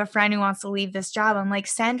 I have a friend who wants to leave this job. I'm like,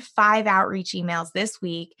 send 5 outreach emails this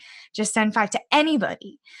week. Just send 5 to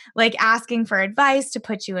anybody, like asking for advice to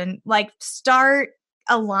put you in, like start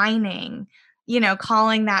aligning,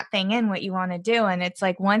 calling that thing in what you want to do. And it's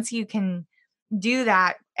like, once you can do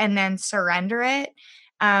that and then surrender it,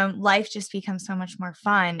 life just becomes so much more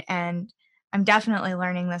fun. And I'm definitely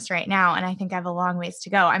learning this right now, and I think I have a long ways to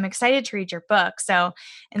go. I'm excited to read your book. So,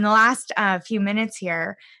 in the last few minutes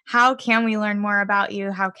here, how can we learn more about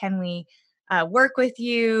you? How can we work with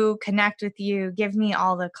you, connect with you? Give me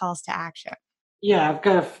all the calls to action. Yeah,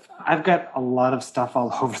 I've got a lot of stuff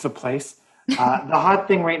all over the place. The hot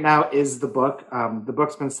thing right now is the book. The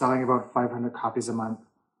book's been selling about 500 copies a month.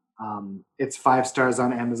 It's 5 stars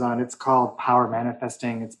on Amazon. It's called Power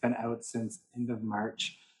Manifesting. It's been out since end of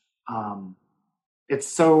March. Um,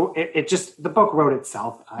 it just, the book wrote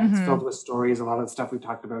itself. It's filled with stories, a lot of the stuff we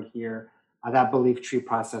talked about here. That belief tree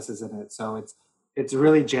process is in it, so it's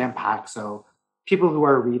really jam packed. So people who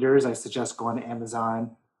are readers, I suggest going to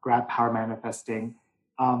Amazon, grab Power Manifesting.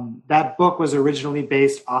 That book was originally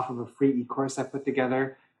based off of a free e-course I put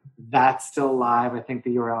together. That's still live. I think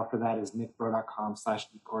the URL for that is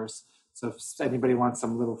nickbreau.com/ecourse. So if anybody wants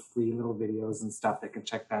some little free little videos and stuff, they can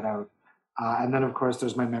check that out. And then, of course,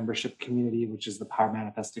 there's my membership community, which is the Power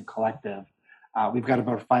Manifesting Collective. We've got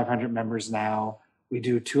about 500 members now. We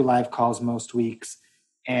do 2 live calls most weeks.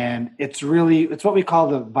 And it's what we call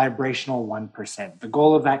the vibrational 1%. The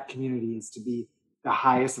goal of that community is to be the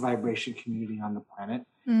highest vibration community on the planet.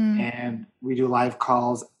 And we do live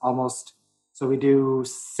calls so we do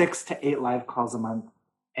 6 to 8 live calls a month.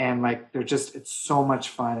 And like, it's so much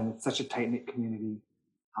fun, and it's such a tight knit community.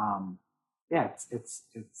 Yeah, it's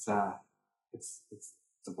a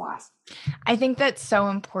blast. I think that's so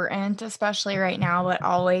important, especially right now, but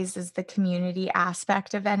always is the community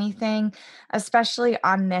aspect of anything, especially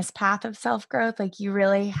on this path of self-growth. Like you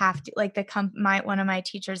really have to, like one of my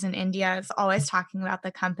teachers in India is always talking about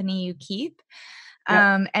the company you keep.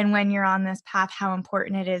 Yep. And when you're on this path, how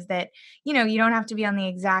important it is that, you don't have to be on the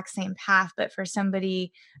exact same path, but for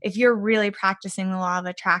somebody, if you're really practicing the law of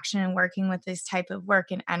attraction and working with this type of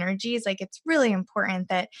work and energies, like it's really important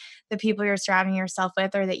that the people you're surrounding yourself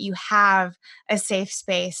with, or that you have a safe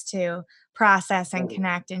space to process and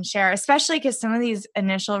connect and share, especially because some of these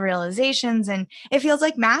initial realizations, and it feels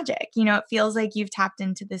like magic, it feels like you've tapped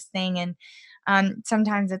into this thing. And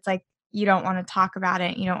sometimes it's like, you don't want to talk about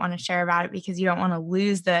it. You don't want to share about it because you don't want to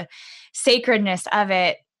lose the sacredness of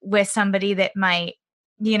it with somebody that might,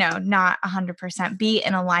 not 100% be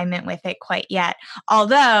in alignment with it quite yet.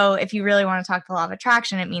 Although if you really want to talk the law of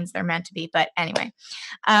attraction, it means they're meant to be. But anyway,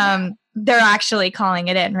 they're actually calling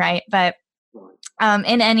it in, right? But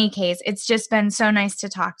in any case, it's just been so nice to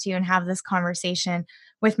talk to you and have this conversation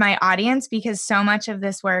with my audience, because so much of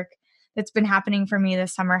this work that's been happening for me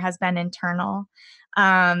this summer has been internal.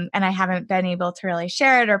 And I haven't been able to really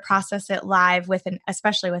share it or process it live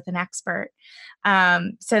especially with an expert.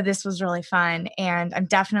 So this was really fun, and I'm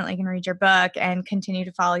definitely going to read your book and continue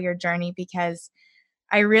to follow your journey, because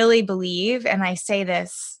I really believe, and I say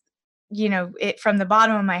this, it from the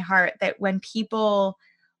bottom of my heart, that when people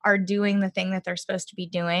are doing the thing that they're supposed to be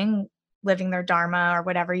doing, living their dharma or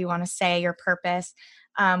whatever you want to say, your purpose,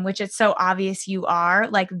 which it's so obvious you are,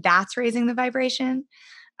 like that's raising the vibration.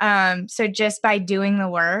 So just by doing the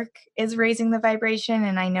work is raising the vibration.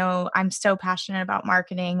 And I know I'm so passionate about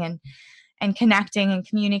marketing and connecting and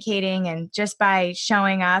communicating, and just by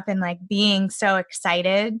showing up and like being so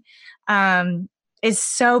excited, is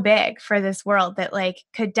so big for this world that like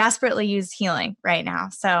could desperately use healing right now.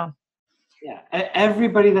 So yeah,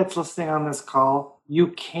 everybody that's listening on this call, you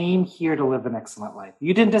came here to live an excellent life.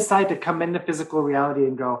 You didn't decide to come into physical reality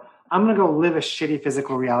and go, I'm going to go live a shitty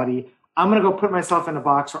physical reality. I'm going to go put myself in a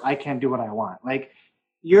box where I can't do what I want. Like,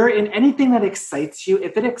 you're in anything that excites you.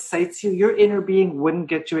 If it excites you, your inner being wouldn't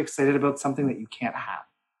get you excited about something that you can't have.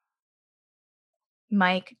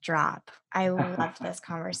 Mic drop. I loved this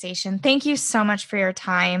conversation. Thank you so much for your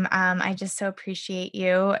time. I just so appreciate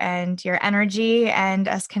you and your energy and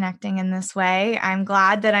us connecting in this way. I'm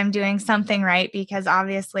glad that I'm doing something right, because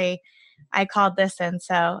obviously I called this in.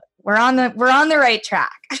 So we're on the right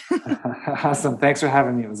track. Awesome. Thanks for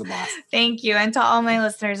having me. It was a blast. Thank you. And to all my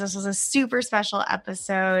listeners, this was a super special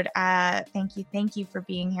episode. Thank you. Thank you for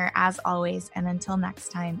being here as always. And until next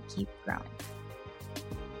time, keep growing.